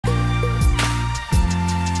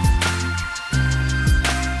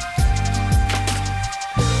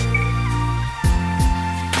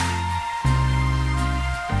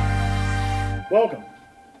Welcome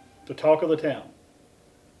to Talk of the Town.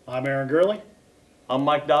 I'm Aaron Gurley. I'm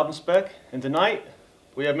Mike Dobbin-Speck, and tonight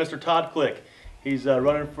we have Mr. Todd Click. He's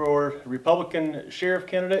running for Republican Sheriff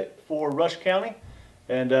candidate for Rush County.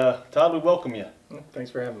 And Todd, we welcome you. Thanks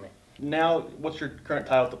for having me. Now, what's your current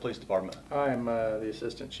title at the police department? I'm the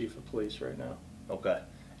Assistant Chief of Police right now. Okay.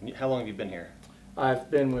 And how long have you been here? I've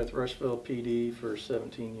been with Rushville PD for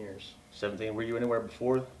 17 years. 17. Were you anywhere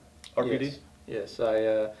before RPD? Yes.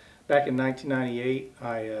 Back in 1998,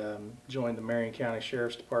 I joined the Marion County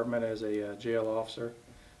Sheriff's Department as a jail officer.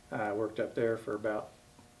 I worked up there for about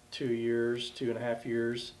 2.5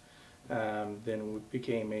 years. Then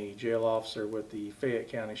became a jail officer with the Fayette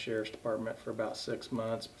County Sheriff's Department for about 6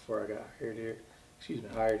 months before I got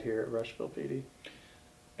hired here at Rushville PD.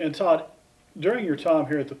 And Todd, during your time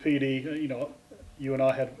here at the PD, you and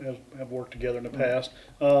I have worked together in the past,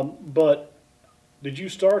 but did you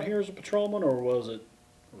start here as a patrolman or was it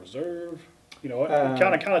reserve?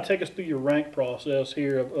 Kind of take us through your rank process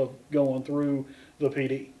here of going through the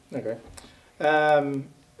PD. Okay.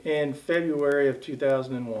 In February of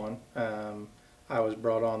 2001, I was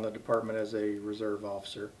brought on the department as a reserve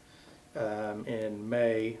officer. In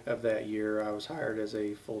May of that year, I was hired as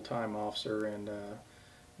a full-time officer and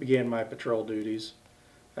began my patrol duties.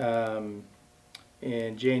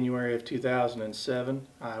 In January of 2007,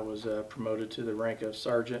 I was promoted to the rank of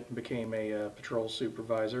sergeant and became a patrol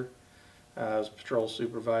supervisor. I was patrol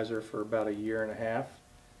supervisor for about 1.5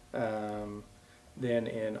 years. Then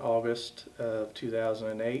in August of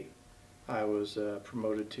 2008, I was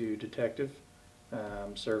promoted to detective.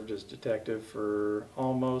 Served as detective for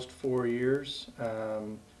almost 4 years.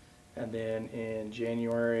 And then in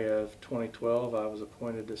January of 2012, I was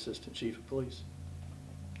appointed Assistant Chief of Police.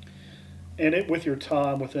 And with your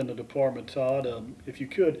time within the department, Todd, if you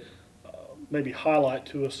could maybe highlight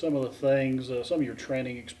to us some of the things, some of your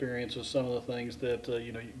training experiences, some of the things that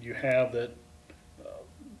you have that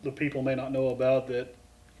the people may not know about that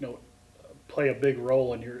play a big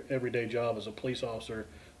role in your everyday job as a police officer,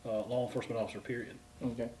 law enforcement officer, period.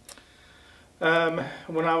 Okay.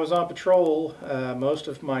 When I was on patrol, most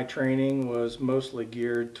of my training was mostly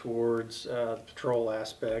geared towards the patrol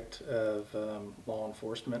aspect of law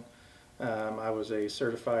enforcement. I was a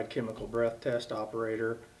certified chemical breath test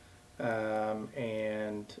operator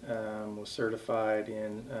and was certified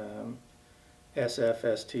in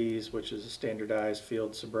SFSTs, which is a standardized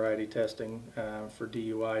field sobriety testing for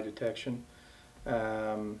DUI detection.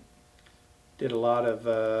 Did a lot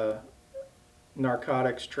of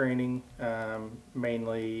narcotics training,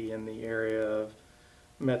 mainly in the area of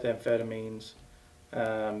methamphetamines.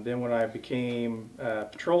 Then when I became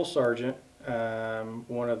patrol sergeant,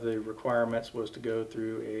 one of the requirements was to go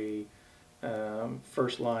through a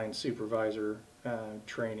first line supervisor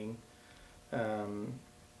training.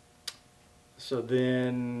 So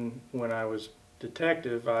then when I was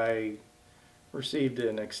detective, I received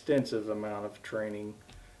an extensive amount of training,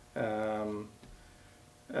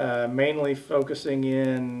 mainly focusing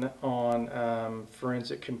in on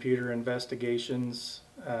forensic computer investigations,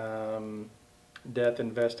 death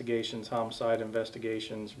investigations, homicide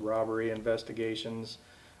investigations, robbery investigations.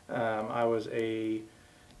 I was an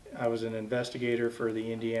investigator for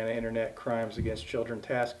the Indiana Internet Crimes Against Children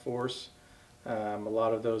Task Force. A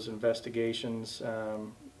lot of those investigations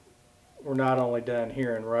were not only done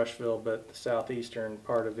here in Rushville, but the southeastern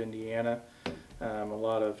part of Indiana. A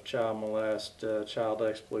lot of child molest, child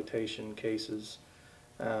exploitation cases.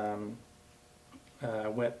 I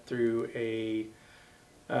went through a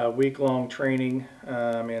week-long training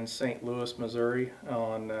in St. Louis, Missouri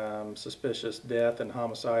on suspicious death and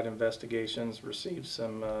homicide investigations. Received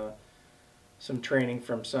some training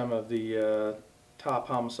from some of the top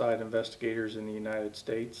homicide investigators in the United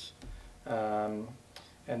States.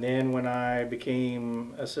 And then when I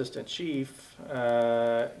became assistant chief,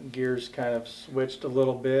 gears kind of switched a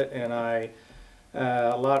little bit, and a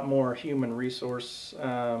lot more human resource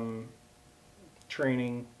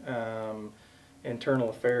training, internal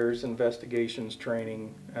affairs investigations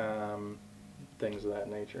training, things of that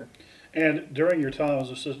nature. And during your time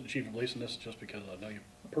as assistant chief of police, and this is just because I know you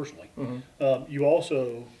personally, you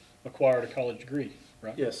also acquired a college degree,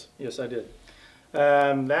 right? Yes, I did.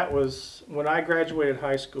 That was when I graduated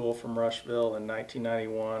high school from Rushville in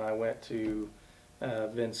 1991. I went to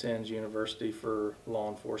Vincennes University for law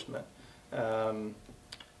enforcement.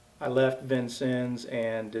 I left Vincennes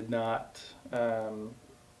and did not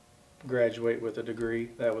graduate with a degree.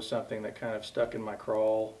 That was something that kind of stuck in my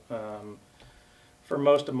crawl for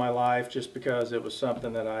most of my life, just because it was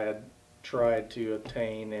something that I had tried to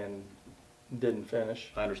obtain and didn't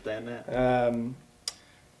finish. I understand that.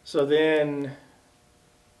 So then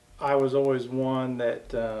I was always one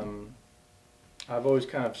that I've always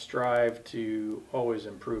kind of strived to always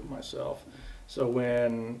improve myself. So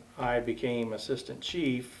when I became assistant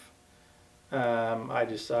chief, I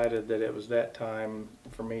decided that it was that time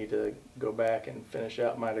for me to go back and finish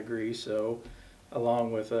out my degree. So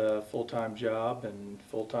along with a full-time job and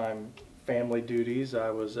full-time family duties,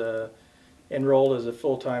 I was enrolled as a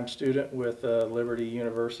full-time student with Liberty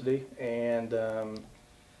University, and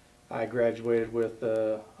I graduated with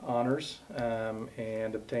honors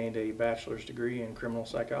and obtained a bachelor's degree in criminal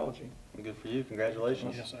psychology. Good for you.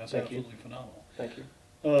 Congratulations. Yes, that's Thank you. absolutely phenomenal. Thank you.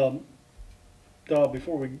 Todd,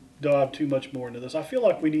 before we dive too much more into this, I feel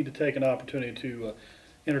like we need to take an opportunity to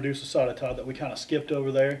introduce a side of Todd that we kind of skipped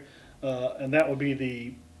over there, and that would be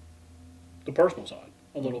the personal side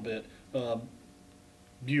a little bit.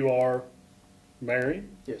 You are married.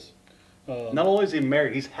 Yes. Not only is he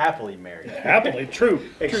married, he's happily married. Happily, true.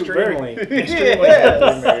 Extremely, True, extremely Yes.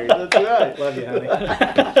 happily married. That's right. Love you, honey.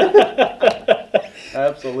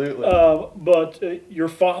 Absolutely. But your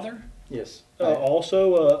father, Yes.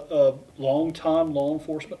 also a long-time law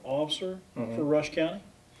enforcement officer Mhm. for Rush County.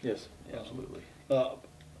 Yes. Absolutely.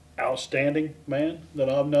 Outstanding man that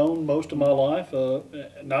I've known most of my life,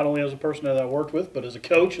 not only as a person that I worked with, but as a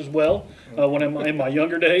coach as well, when in my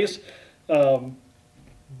younger days.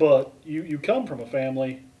 But you come from a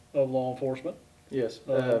family of law enforcement. Yes.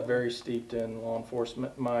 Very steeped in law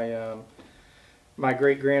enforcement. My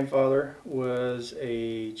great grandfather was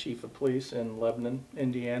a chief of police in Lebanon,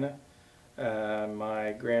 Indiana.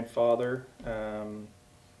 My grandfather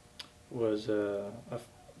was a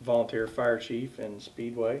volunteer fire chief in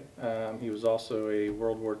Speedway. He was also a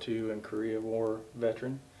World War II and Korea War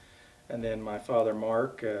veteran. And then my father,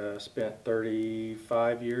 Mark, spent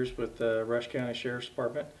 35 years with the Rush County Sheriff's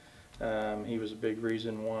Department. He was a big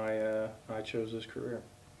reason why I chose this career.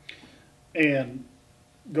 And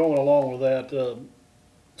going along with that,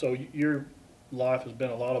 so your life has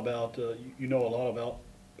been a lot about, you know a lot about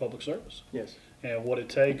public service Yes. and what it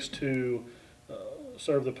takes to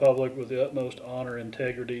serve the public with the utmost honor,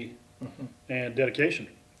 integrity, Mhm. and dedication.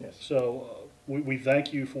 Yes. So we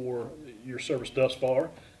thank you for your service thus far,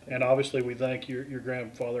 and obviously we thank your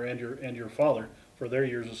grandfather and your father for their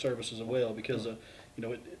years of service as well, because you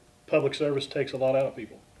know public service takes a lot out of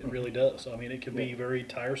people. It really does. I mean, it can be very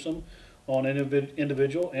tiresome on an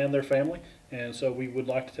individual and their family, and so we would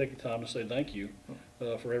like to take the time to say thank you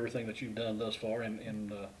for everything that you've done thus far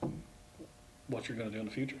and what you're going to do in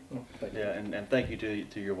the future. Thank you. Yeah, and thank you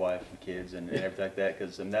to your wife and kids and everything like that,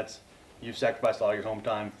 because you've sacrificed a lot of your home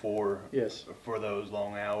time for Yes. those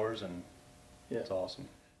long hours, and Yeah. it's awesome.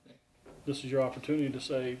 This is your opportunity to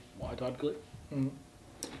say why Todd Click. Mhm.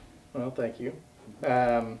 Well, thank you.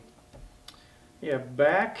 Yeah,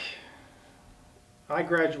 I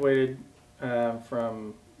graduated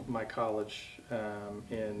from my college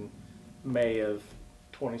in May of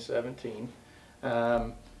 2017.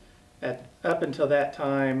 Up until that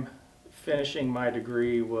time, finishing my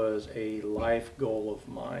degree was a life goal of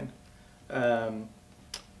mine. And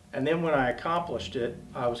then when I accomplished it,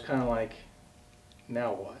 I was kind of like,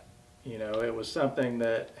 now what? You know, it was something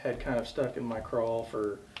that had kind of stuck in my craw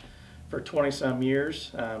for 20-some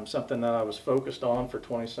years, something that I was focused on for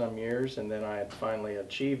 20-some years, and then I had finally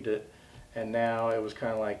achieved it, and now it was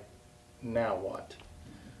kind of like, now what?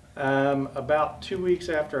 About 2 weeks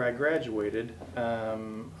after I graduated,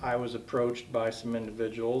 I was approached by some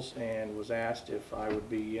individuals and was asked if I would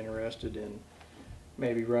be interested in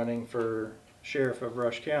maybe running for sheriff of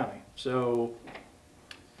Rush County. So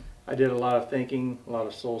I did a lot of thinking, a lot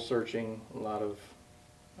of soul searching, a lot of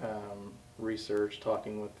research,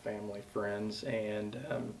 talking with family, friends, and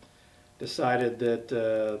decided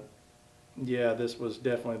that yeah, this was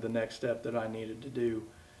definitely the next step that I needed to do,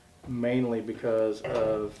 mainly because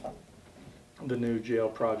of the new jail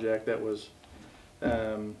project that was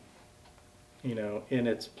you know, in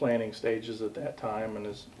its planning stages at that time and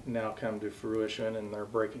has now come to fruition, and they're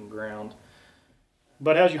breaking ground.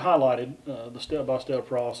 But as you highlighted, the step-by-step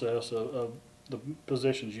process of the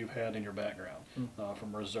positions you've had in your background,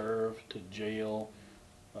 from reserve to jail,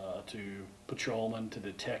 to patrolman, to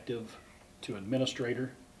detective, to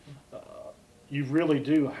administrator, you really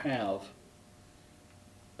do have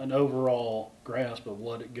an overall grasp of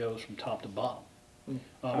what it goes from top to bottom.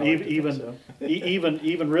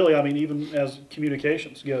 Even really, I mean, even as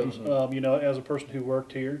communications goes, you know, as a person who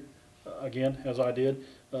worked here, again, as I did,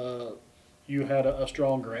 you had a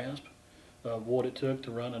strong grasp of what it took to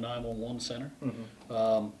run a 911 center.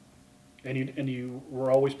 And you were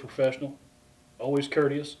always professional, always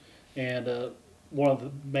courteous, and one of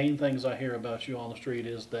the main things I hear about you on the street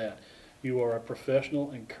is that you are a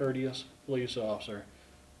professional and courteous police officer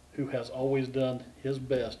who has always done his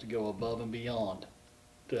best to go above and beyond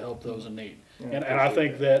to help those in need. Yeah, And I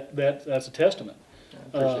think that's a testament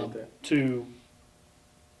I appreciate that. to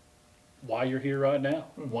why you're here right now,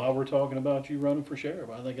 why we're talking about you running for sheriff.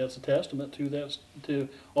 I think that's a testament to that, to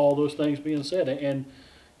all those things being said, and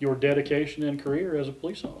your dedication and career as a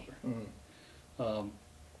police officer.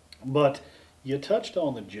 But you touched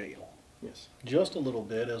on the jail Yes. just a little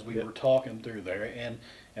bit as we Yep. were talking through there,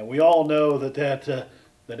 and we all know that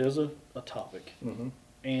is a topic.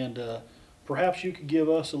 And perhaps you could give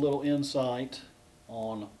us a little insight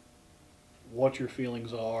on what your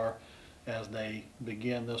feelings are as they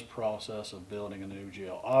begin this process of building a new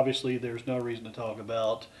jail. Obviously, there's no reason to talk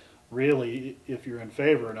about really if you're in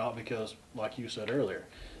favor or not, because like you said earlier,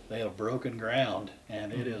 they have broken ground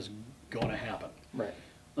and it is going to happen. Right.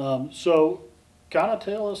 So kind of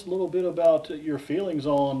tell us a little bit about your feelings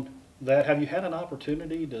on that. Have you had an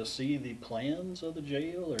opportunity to see the plans of the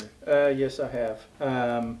jail? Or Yes, I have.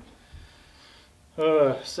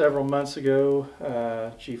 Several months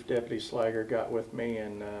ago, Chief Deputy Slager got with me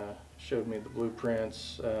and showed me the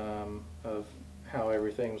blueprints of how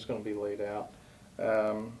everything was going to be laid out.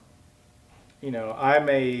 You know, I'm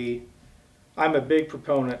a big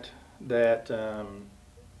proponent that the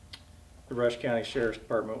Rush County Sheriff's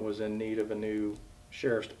Department was in need of a new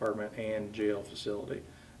sheriff's department and jail facility.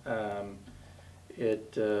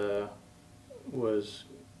 It was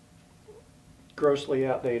grossly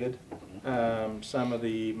outdated. Some of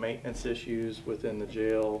the maintenance issues within the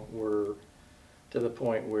jail were to the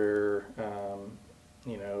point where,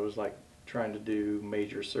 you know, it was like trying to do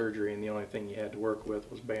major surgery and the only thing you had to work with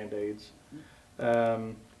was Band-Aids.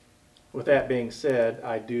 With that being said,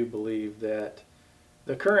 I do believe that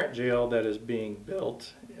the current jail that is being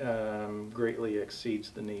built greatly exceeds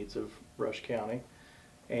the needs of Rush County.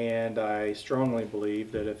 And I strongly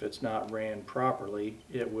believe that if it's not ran properly,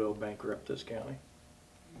 it will bankrupt this county.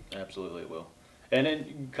 Absolutely it will. And then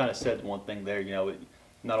you kind of said one thing there, you know,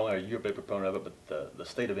 not only are you a big proponent of it, but the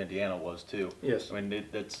state of Indiana was too. Yes. I mean,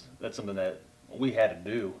 that's something that we had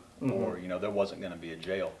to do, or you know, there wasn't going to be a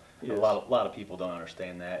jail. Yes. A lot of people don't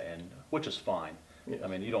understand that, and which is fine. Yes. I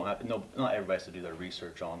mean, you don't have not everybody has to do their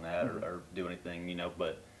research on that or do anything, you know.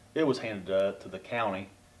 But it was handed to the county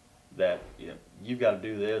that, you know, you've got to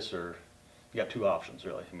do this, or you got two options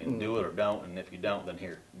really. I mean, do it or don't, and if you don't, then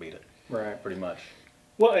here, beat it. Right. Pretty much.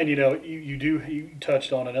 well, and you know, you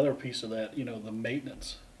touched on another piece of that. You know, the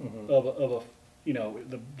maintenance of a you know,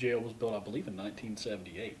 the jail was built, I believe, in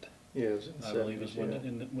 1978. Yeah, it was in the I believe is 70s,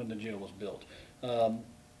 yeah. when the jail was built. And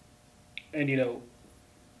you know,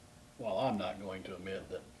 while I'm not going to admit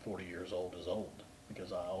that 40 years old is old,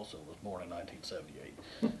 because I also was born in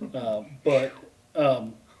 1978, but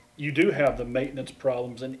you do have the maintenance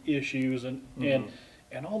problems and issues, and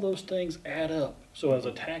all those things add up. So as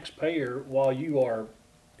a taxpayer, while you are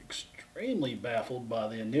extremely baffled by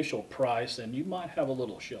the initial price, and you might have a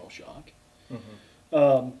little shell shock,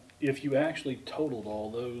 if you actually totaled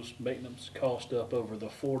all those maintenance costs up over the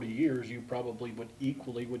 40 years, you probably would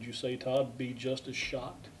equally, would you say, Todd, be just as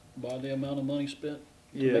shocked by the amount of money spent?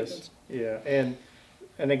 Yes, yeah, and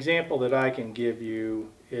an example that I can give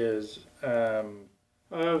you is, it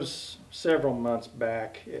was several months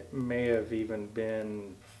back, it may have even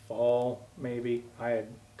been fall, maybe. I had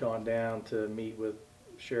gone down to meet with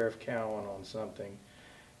Sheriff Cowan on something,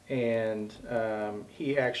 and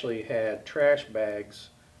he actually had trash bags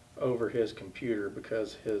over his computer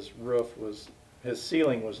because his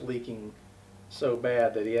ceiling was leaking so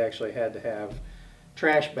bad that he actually had to have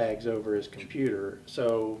trash bags over his computer.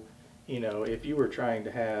 So, you know, if you were trying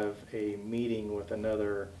to have a meeting with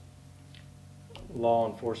another law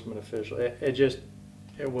enforcement official, it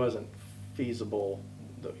wasn't feasible,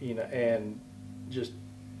 you know, and just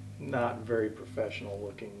not very professional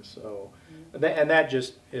looking. So, and that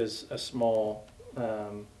just is a small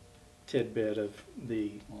tidbit of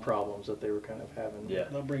the problems that they were kind of having. Yeah.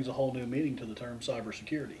 That brings a whole new meaning to the term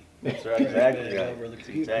cybersecurity. That's right. Exactly right. Over the That's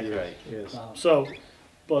computer. exactly right. Yes.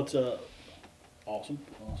 Awesome.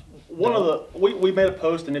 One of the we made a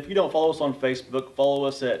post, and if you don't follow us on Facebook, follow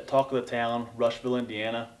us at Talk of the Town, Rushville,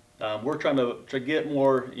 Indiana. We're trying to get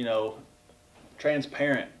more, you know,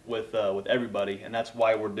 transparent with everybody, and that's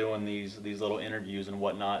why we're doing these little interviews and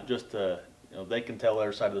whatnot. Just to, you know, they can tell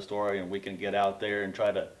their side of the story, and we can get out there and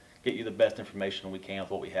try to get you the best information we can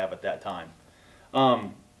with what we have at that time.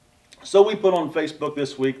 So we put on Facebook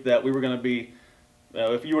this week that we were going to be,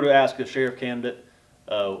 if you were to ask a sheriff candidate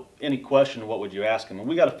any question, what would you ask him? And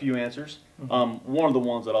we got a few answers. One of the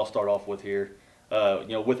ones that I'll start off with here, you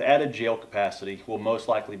know, with added jail capacity, we'll most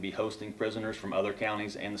likely be hosting prisoners from other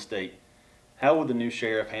counties and the state. How would the new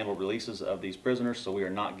sheriff handle releases of these prisoners so we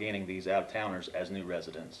are not gaining these out-of-towners as new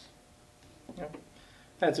residents?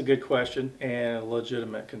 That's a good question and a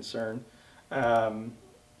legitimate concern. And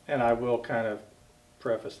I will kind of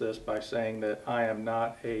preface this by saying that I am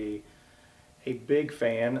not a big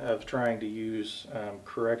fan of trying to use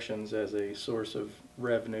corrections as a source of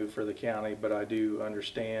revenue for the county, but I do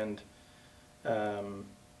understand the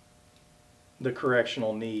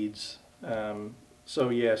correctional needs. So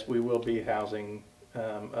yes, we will be housing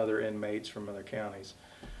other inmates from other counties.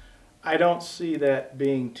 I don't see that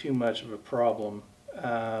being too much of a problem.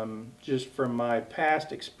 Just from my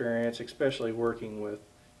past experience, especially working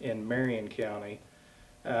in Marion County,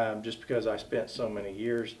 just because I spent so many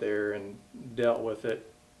years there and dealt with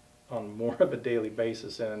it on more of a daily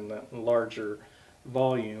basis and a larger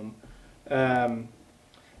volume.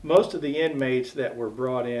 Most of the inmates that were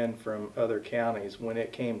brought in from other counties, when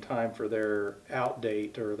it came time for their out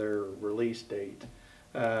date or their release date,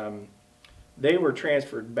 they were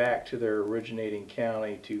transferred back to their originating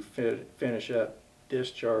county to finish up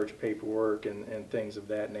discharge paperwork and things of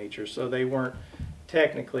that nature. So they weren't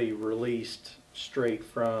technically released straight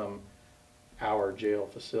from our jail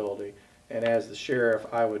facility. And as the sheriff,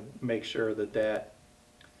 I would make sure that that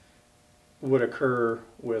would occur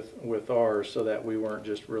with ours, so that we weren't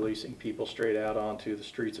just releasing people straight out onto the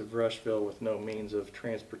streets of Rushville with no means of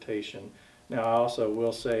transportation. Now, I also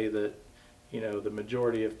will say that, you know, the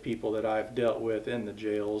majority of people that I've dealt with in the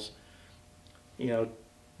jails, you know,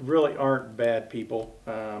 really aren't bad people.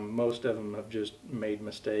 Most of them have just made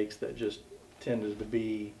mistakes that just tended to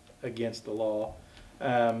be against the law.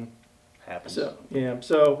 Happens. So yeah,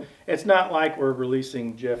 so it's not like we're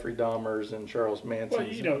releasing Jeffrey Dahmers and Charles Mansons Well,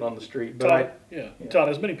 you know, on the street. But Todd, Todd,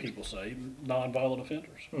 as many people say, nonviolent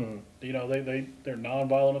offenders. Hmm. You know, they're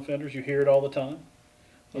nonviolent offenders. You hear it all the time.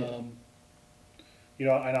 Yeah. You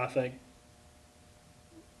know, and I think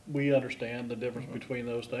we understand the difference between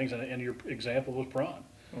those things. And your example was prime.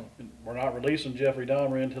 And we're not releasing Jeffrey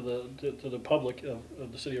Dahmer into the public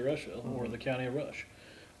of the city of Rushville or the county of Rush.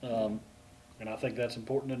 And I think that's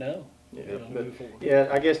important to know. Yeah,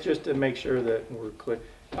 I guess just to make sure that we're clear,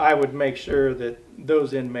 I would make sure that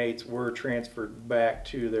those inmates were transferred back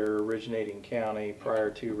to their originating county prior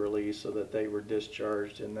to release, so that they were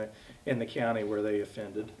discharged in the county where they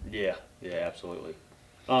offended. Yeah, absolutely.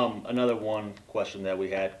 Another one question that we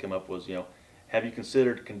had come up was, you know, have you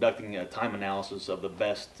considered conducting a time analysis of the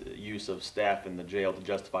best use of staff in the jail to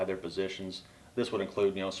justify their positions? This would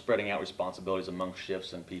include, you know, spreading out responsibilities among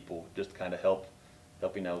shifts and people, just to kind of help,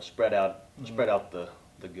 you know, spread out the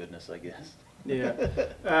goodness, I guess.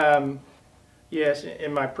 Yeah. Yes,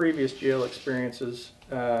 in my previous jail experiences,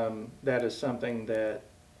 that is something that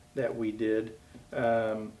we did.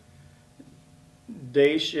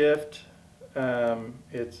 Day shift,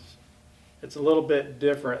 it's a little bit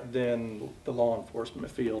different than the law enforcement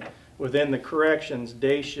field. Within the corrections,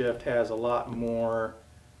 day shift has a lot more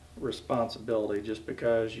responsibility, just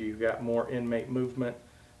because you've got more inmate movement,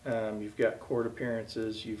 you've got court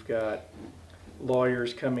appearances, you've got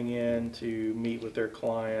lawyers coming in to meet with their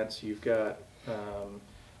clients, you've got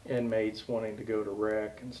inmates wanting to go to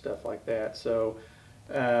rec and stuff like that. So,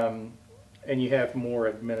 and you have more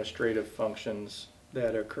administrative functions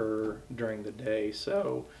that occur during the day.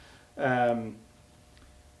 So I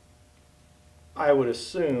would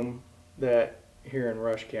assume that here in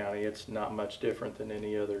Rush County it's not much different than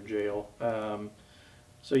any other jail.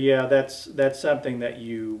 So yeah, that's something that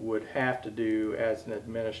you would have to do as an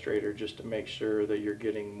administrator, just to make sure that you're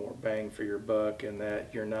getting more bang for your buck and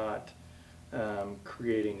that you're not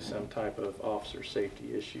creating some type of officer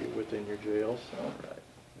safety issue within your jail. So.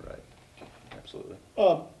 Right, absolutely.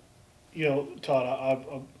 You know,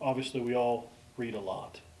 Todd, obviously we all read a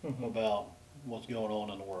lot about what's going on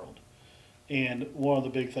in the world. And one of the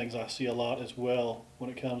big things I see a lot as well when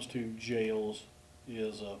it comes to jails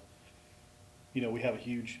is, you know, we have a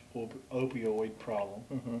huge opioid problem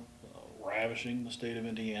ravishing the state of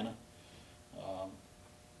Indiana.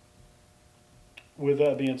 With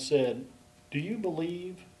that being said, do you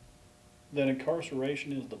believe that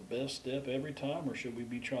incarceration is the best step every time, or should we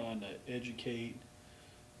be trying to educate,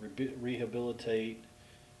 rehabilitate,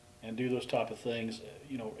 and do those type of things?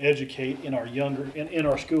 You know, educate in our in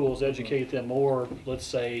our schools, educate them more, let's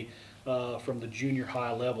say, from the junior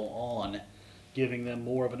high level on, giving them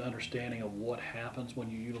more of an understanding of what happens when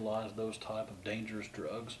you utilize those type of dangerous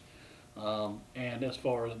drugs. And as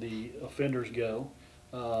far as the offenders go,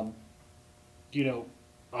 you know,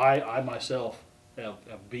 I myself have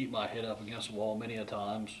beat my head up against the wall many a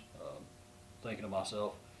times, thinking to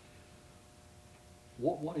myself,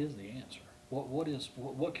 what is the answer?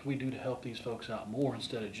 what can we do to help these folks out more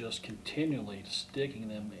instead of just continually sticking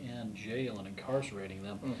them in jail and incarcerating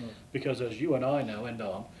them? Mhm. Because as you and I know, and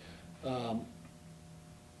um,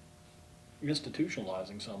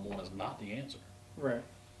 institutionalizing someone is not the answer. Right.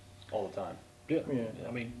 all the time. Yeah. Yeah.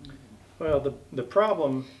 I mean, Well, the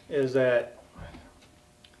problem is that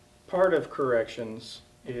part of corrections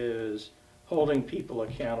is holding people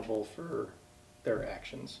accountable for their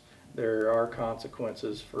actions. There are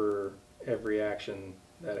consequences for every action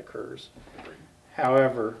that occurs.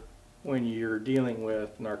 However, when you're dealing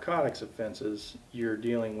with narcotics offenses, you're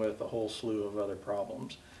dealing with a whole slew of other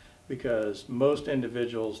problems, because most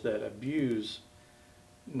individuals that abuse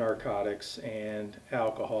narcotics and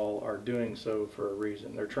alcohol are doing so for a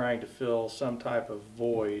reason. They're trying to fill some type of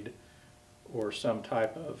void, or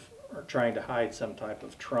trying to hide some type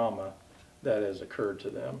of trauma that has occurred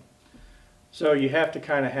to them. So you have to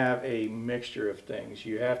kind of have a mixture of things.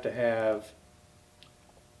 You have to have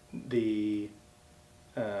the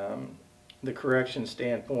correction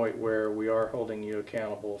standpoint where we are holding you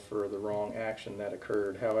accountable for the wrong action that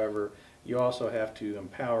occurred. However, you also have to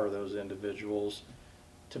empower those individuals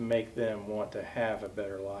to make them want to have a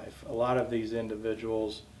better life. A lot of these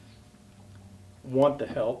individuals want the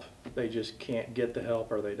help, they just can't get the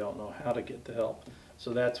help, or they don't know how to get the help.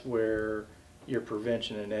 So that's where your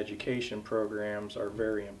prevention and education programs are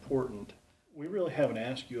very important. we really haven't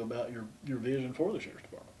asked you about your vision for the sheriff's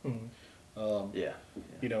department. Mhm. Yeah.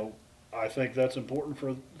 You know, I think that's important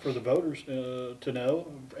for the voters to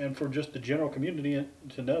know, and for just the general community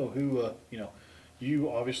to know who, you know, you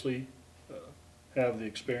obviously have the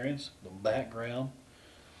experience, the background.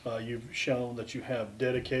 You've shown that you have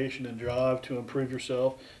dedication and drive to improve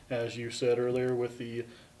yourself, as you said earlier with the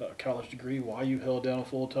college degree, why you held down a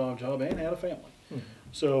full-time job and had a family. Mhm.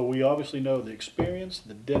 So we obviously know the experience,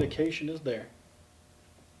 the dedication is there.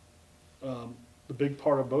 The big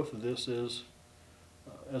part of both of this is,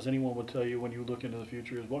 as anyone would tell you when you look into the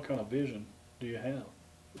future, is what kind of vision do you have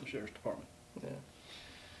for the sheriff's department? Yeah.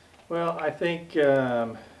 Well, I think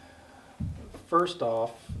first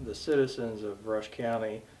off, the citizens of Rush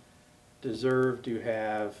County deserve to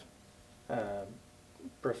have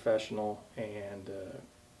professional and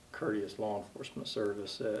courteous law enforcement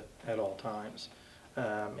service at all times.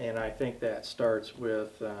 And I think that starts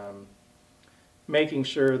with making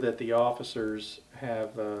sure that the officers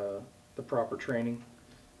have the proper training,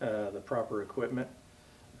 the proper equipment.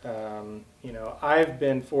 You know, I've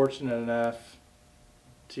been fortunate enough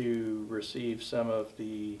to receive some of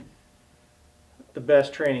the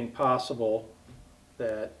best training possible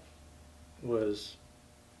that was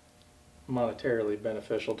monetarily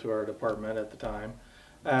beneficial to our department at the time.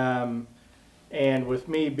 And with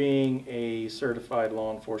me being a certified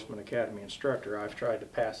law enforcement academy instructor, I've tried to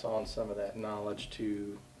pass on some of that knowledge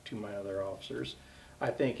to my other officers.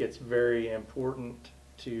 I think it's very important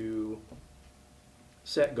to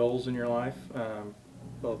set goals in your life,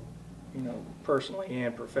 both, you know, personally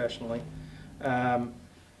and professionally.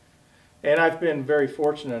 And I've been very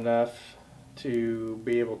fortunate enough to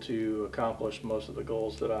be able to accomplish most of the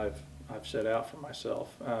goals that I've set out for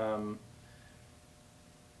myself.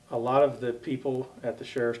 A lot of the people at the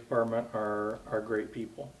Sheriff's Department are great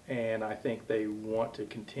people, and I think they want to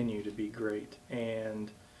continue to be great.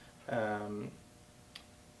 And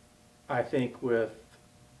I think with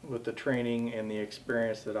the training and the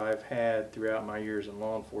experience that I've had throughout my years in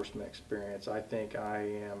law enforcement experience, I think I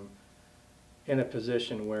am in a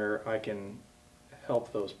position where I can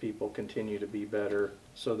help those people continue to be better,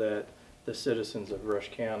 so that the citizens of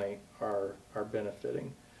Rush County are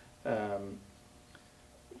benefiting.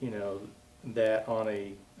 You know, that on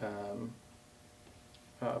a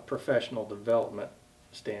professional development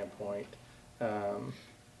standpoint.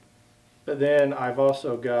 But then I've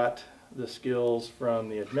also got the skills from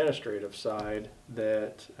the administrative side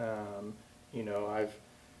that, you know,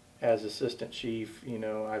 as assistant chief, you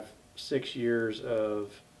know, I've 6 years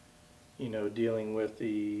of, you know, dealing with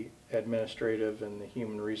the administrative and the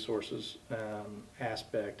human resources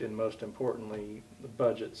aspect, and most importantly, the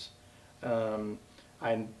budgets.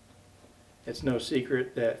 It's no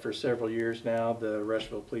secret that for several years now, the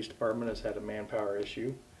Rushville Police Department has had a manpower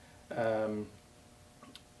issue.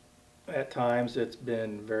 At times it's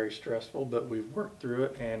been very stressful, but we've worked through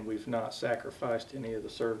it, and we've not sacrificed any of the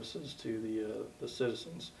services to the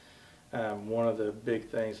citizens. One of the big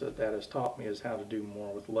things that has taught me is how to do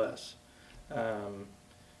more with less.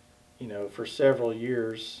 You know, for several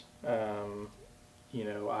years, you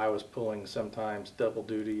know, I was pulling sometimes double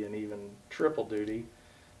duty and even triple duty,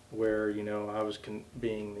 where, you know, I was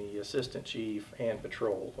being the assistant chief and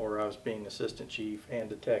patrol, or I was being assistant chief and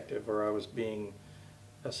detective, or I was being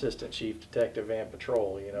assistant chief detective and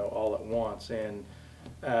patrol, you know, all at once. And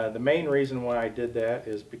the main reason why I did that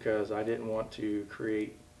is because I didn't want to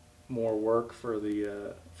create more work for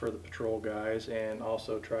the patrol guys, and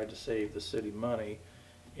also tried to save the city money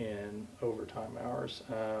in overtime hours.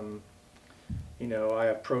 You know, I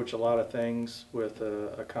approach a lot of things with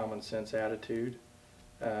a common sense attitude,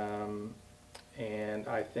 and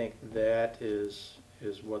I think that is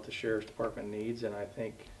what the sheriff's department needs. And I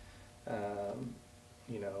think,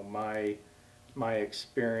 you know, my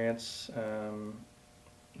experience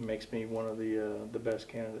makes me one of the best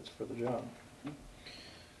candidates for the job.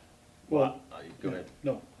 Well, go ahead.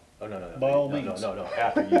 no, Oh, no, no, no. By all no, means. No,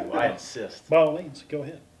 after you. I insist. by all means, go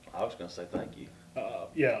ahead. I was going to say thank you.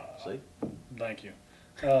 Yeah, See? thank you.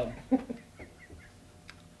 That's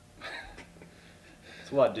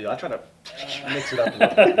what I do. I try to mix it up a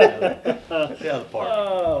little bit. Get out of the park.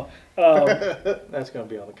 Oh, That's going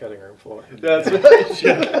to be on the cutting room floor. That's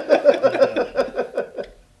right.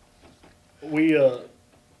 we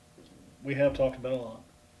have talked about it a lot,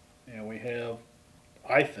 and we have,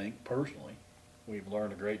 I think personally, we've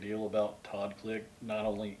learned a great deal about Todd Click, not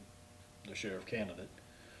only the sheriff candidate,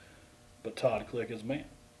 but Todd Click as a man.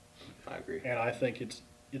 I agree. And I think it's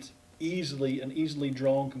easily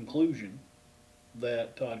drawn conclusion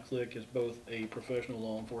that Todd Click is both a professional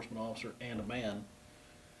law enforcement officer and a man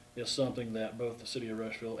is something that both the city of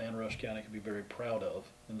Rushville and Rush County can be very proud of,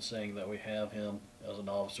 in saying that we have him as an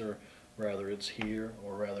officer, whether it's here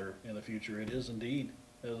or rather in the future it is indeed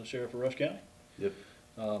as a sheriff of Rush County. Yep.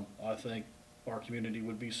 I think our community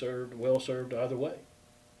would be well served either way.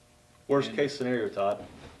 Worst case scenario, Todd,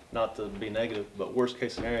 not to be negative, but worst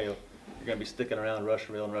case scenario, you're going to be sticking around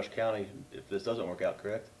Rushville and Rush County if this doesn't work out,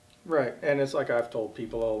 correct? Right, and it's like I've told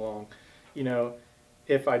people all along, you know,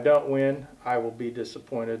 if I don't win, I will be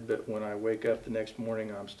disappointed, but when I wake up the next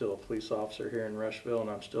morning, I'm still a police officer here in Rushville, and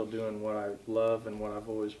I'm still doing what I love and what I've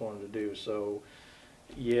always wanted to do. So,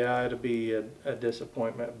 yeah, it'll be a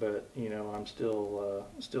disappointment, but, you know, I'm still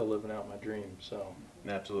living out my dream, so.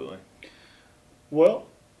 Absolutely. Well,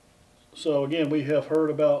 so again, we have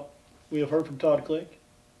heard from Todd Click,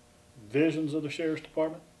 visions of the sheriff's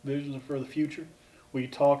department, visions for the future. We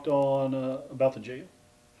talked on about the jail.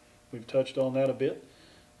 We've touched on that a bit.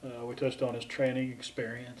 We touched on his training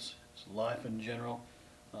experience, his life in general.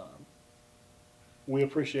 We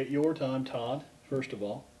appreciate your time, Todd, first of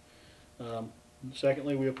all.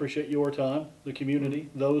 Secondly, we appreciate your time, the community,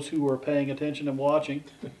 those who are paying attention and watching.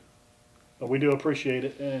 We do appreciate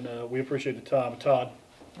it, and we appreciate the time. Todd,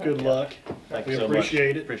 good luck. Thank We you so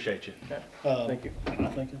appreciate much. it. Appreciate you. Thank you. And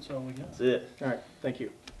I think that's all we got. That's it. All right, thank you.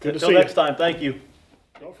 Good to Until see next you. time, thank you.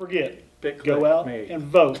 Don't forget, Pick go Click, out May 8th. and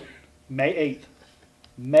vote May 8th.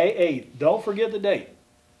 May 8th. Don't forget the date.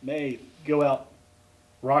 May 8th. Go out.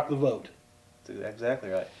 Rock the vote. That's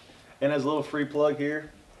exactly right. And as a little free plug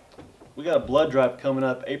here, we got a blood drive coming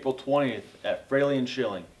up April 20th at Fraley and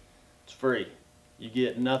Schilling. It's free. You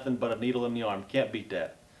get nothing but a needle in the arm. Can't beat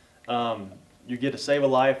that. You get to save a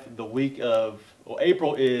life the week of, well,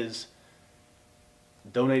 April is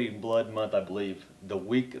Donating Blood Month, I believe. The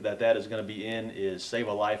week that is going to be in is Save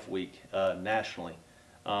a Life Week nationally.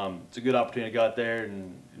 It's a good opportunity to go out there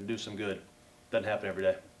and do some good. Doesn't happen every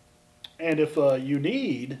day. And if you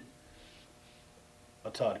need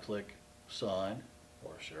a Todd Click sign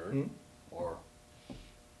or a shirt, or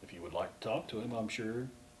if you would like to talk to him, I'm sure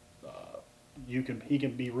he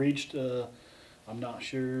can be reached. I'm not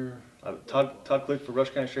sure. Todd Click for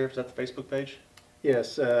Rush County Sheriff, is that the Facebook page?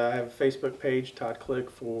 Yes, I have a Facebook page, Todd Click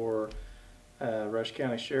for Rush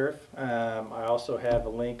County Sheriff. I also have a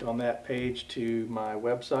link on that page to my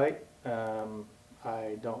website.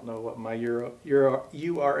 I don't know what my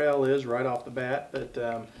URL is right off the bat, but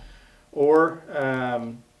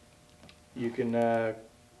you can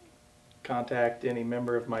contact any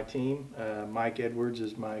member of my team. Mike Edwards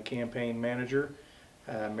is my campaign manager.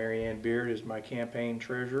 Mary Ann Beard is my campaign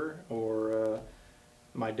treasurer, or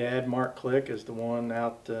my dad, Mark Click, is the one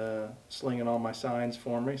out slinging all my signs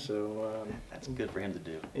for me. So That's good for him to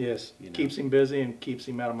do. yes, You know. keeps him busy and keeps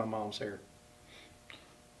him out of my mom's hair.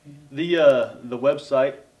 The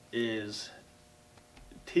website is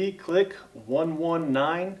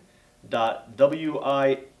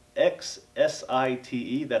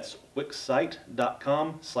tclick119.wixsite. That's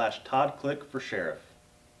wixsite.com/Todd Click for Sheriff.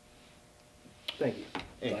 Thank you.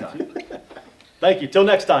 Anytime. Thank you. Till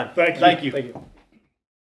next time. Thank you. Thank you. Thank you.